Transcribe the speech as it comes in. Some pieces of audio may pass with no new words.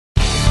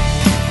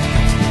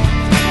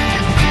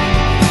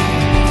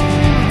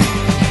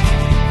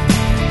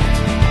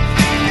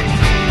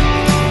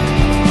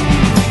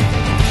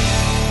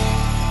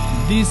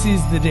This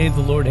is the day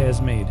the Lord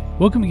has made.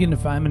 Welcome again to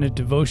 5-Minute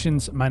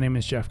Devotions. My name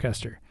is Jeff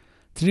Kester.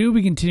 Today we'll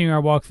be continuing our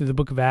walk through the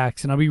book of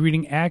Acts, and I'll be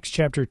reading Acts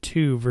chapter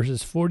 2,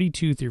 verses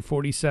 42 through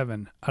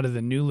 47 out of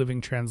the New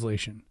Living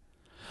Translation.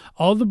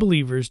 All the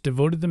believers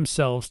devoted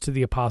themselves to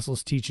the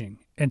apostles' teaching,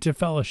 and to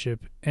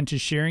fellowship, and to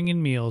sharing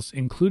in meals,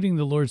 including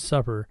the Lord's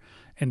Supper,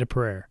 and to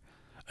prayer.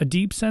 A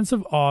deep sense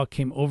of awe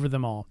came over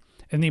them all,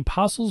 and the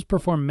apostles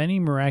performed many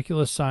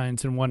miraculous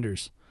signs and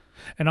wonders.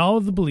 And all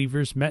of the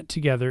believers met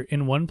together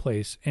in one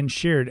place and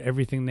shared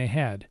everything they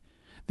had.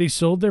 They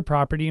sold their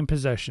property and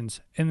possessions,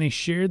 and they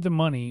shared the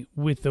money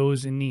with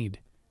those in need.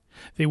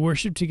 They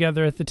worshiped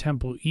together at the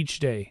temple each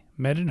day,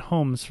 met in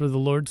homes for the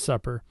Lord's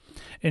Supper,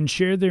 and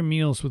shared their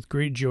meals with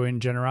great joy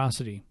and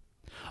generosity,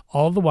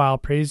 all the while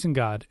praising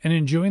God and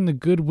enjoying the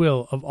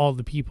goodwill of all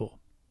the people.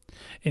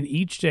 And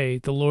each day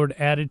the Lord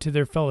added to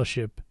their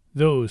fellowship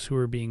those who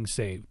were being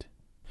saved.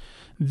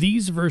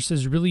 These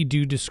verses really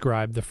do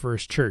describe the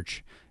first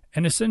church,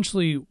 and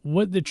essentially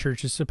what the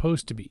church is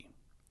supposed to be.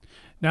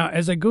 Now,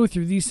 as I go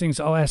through these things,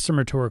 I'll ask some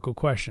rhetorical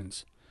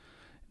questions.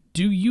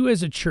 Do you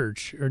as a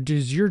church, or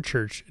does your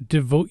church,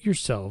 devote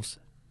yourselves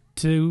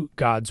to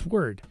God's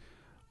Word?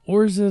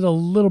 Or is it a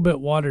little bit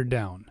watered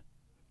down?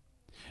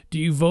 Do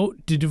you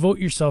devote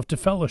yourself to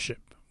fellowship,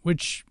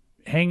 which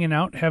hanging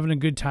out, having a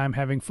good time,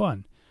 having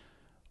fun?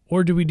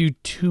 Or do we do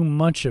too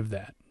much of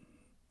that?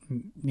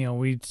 You know,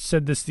 we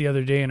said this the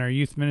other day in our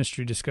youth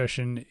ministry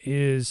discussion,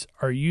 is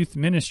our youth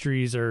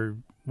ministries are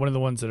one of the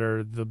ones that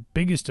are the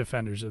biggest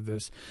offenders of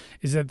this,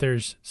 is that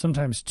there's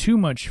sometimes too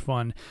much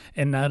fun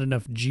and not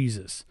enough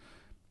Jesus.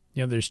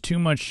 You know, there's too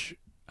much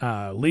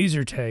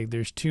laser tag,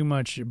 there's too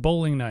much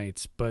bowling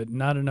nights, but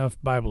not enough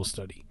Bible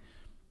study.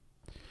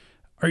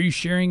 Are you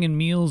sharing in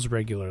meals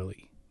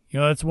regularly? You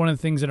know, that's one of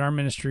the things in our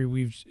ministry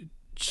we've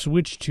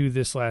switched to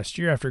this last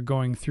year after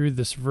going through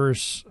this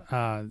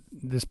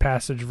this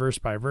passage verse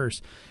by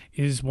verse,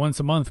 is once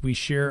a month we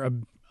share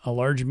a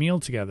large meal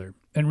together.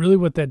 And really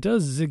what that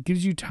does is it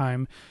gives you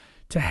time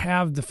to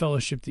have the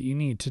fellowship that you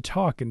need to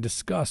talk and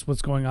discuss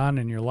what's going on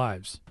in your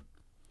lives.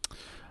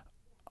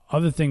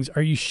 Other things,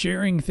 are you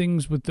sharing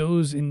things with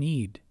those in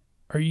need?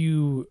 Are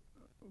you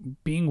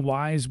being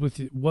wise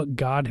with what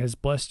God has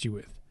blessed you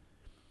with?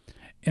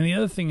 And the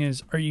other thing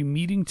is, are you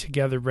meeting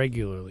together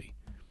regularly?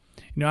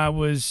 You know, I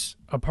was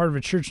a part of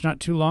a church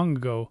not too long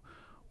ago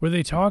where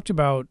they talked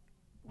about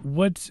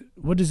what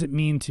does it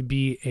mean to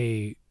be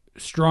a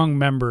strong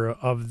member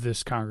of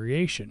this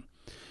congregation.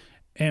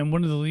 And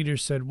one of the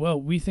leaders said,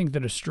 well, we think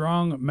that a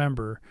strong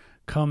member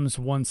comes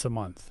once a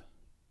month.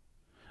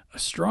 A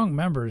strong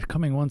member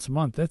coming once a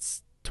month,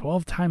 that's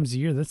 12 times a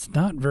year. That's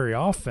not very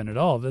often at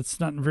all. That's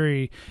not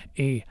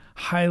a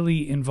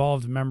highly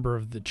involved member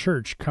of the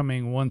church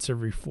coming once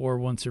every 4,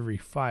 once every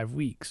 5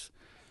 weeks.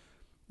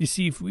 You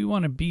see, if we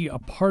want to be a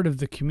part of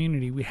the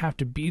community, we have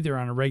to be there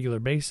on a regular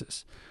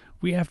basis.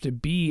 We have to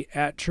be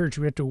at church.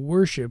 We have to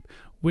worship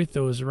with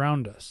those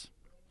around us.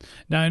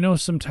 Now, I know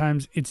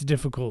sometimes it's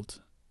difficult.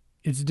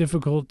 It's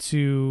difficult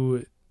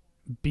to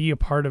be a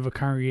part of a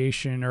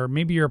congregation, or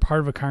maybe you're a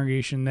part of a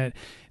congregation that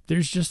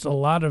there's just a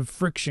lot of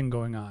friction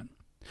going on.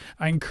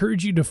 I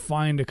encourage you to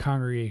find a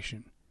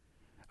congregation.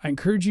 I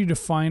encourage you to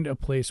find a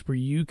place where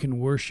you can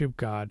worship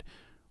God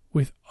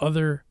with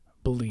other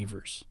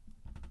believers.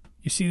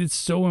 You see, that's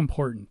so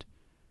important.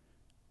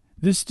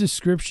 This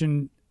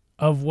description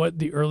of what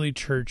the early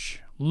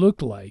church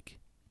looked like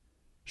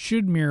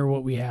should mirror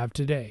what we have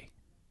today.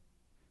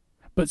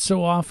 But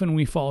so often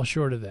we fall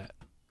short of that.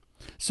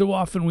 So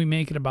often we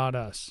make it about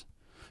us.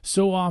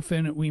 So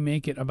often we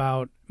make it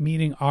about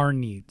meeting our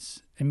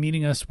needs and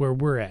meeting us where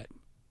we're at.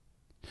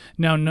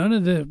 Now, none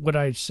of what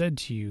I said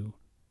to you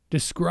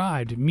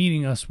described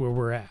meeting us where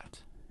we're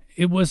at.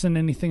 It wasn't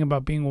anything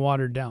about being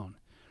watered down.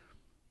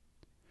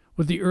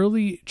 What the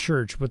early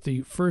church, what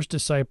the first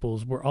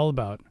disciples were all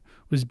about,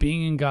 was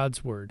being in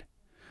God's Word,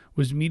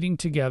 was meeting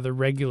together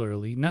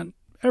regularly, not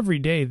every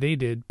day they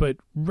did, but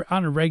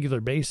on a regular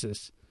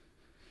basis,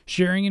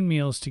 sharing in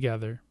meals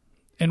together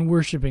and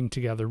worshiping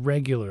together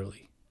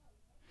regularly.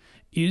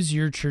 Is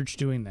your church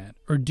doing that?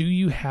 Or do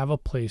you have a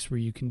place where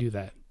you can do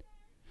that?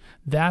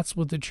 That's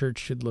what the church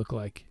should look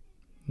like.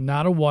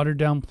 Not a watered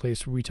down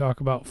place where we talk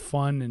about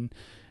fun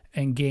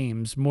and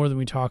games more than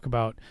we talk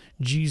about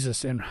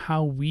Jesus and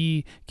how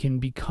we can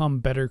become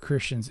better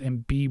Christians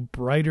and be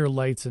brighter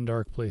lights in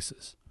dark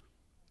places.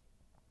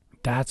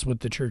 That's what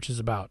the church is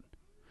about.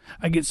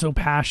 I get so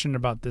passionate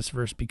about this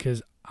verse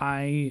because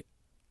I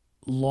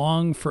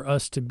long for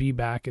us to be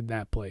back in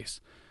that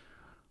place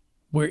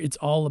where it's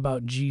all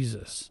about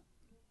Jesus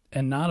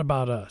and not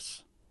about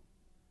us.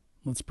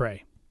 Let's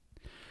pray.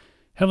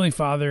 Heavenly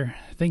Father,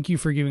 thank you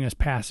for giving us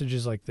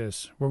passages like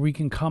this where we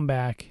can come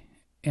back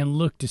and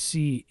look to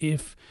see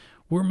if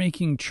we're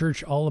making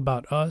church all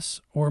about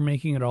us or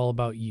making it all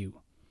about you.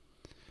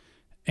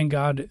 And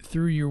God,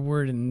 through your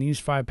word in these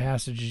 5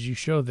 passages, you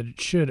show that it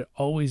should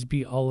always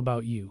be all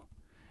about you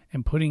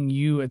and putting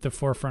you at the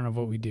forefront of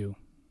what we do.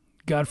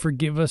 God,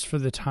 forgive us for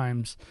the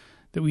times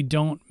that we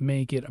don't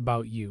make it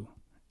about you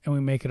and we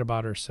make it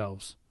about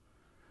ourselves.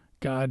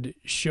 God,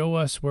 show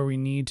us where we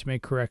need to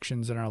make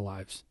corrections in our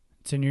lives.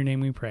 It's in your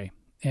name we pray.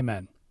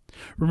 Amen.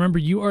 Remember,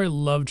 you are a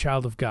loved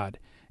child of God.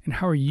 And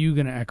how are you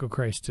going to echo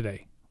Christ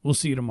today? We'll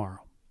see you tomorrow.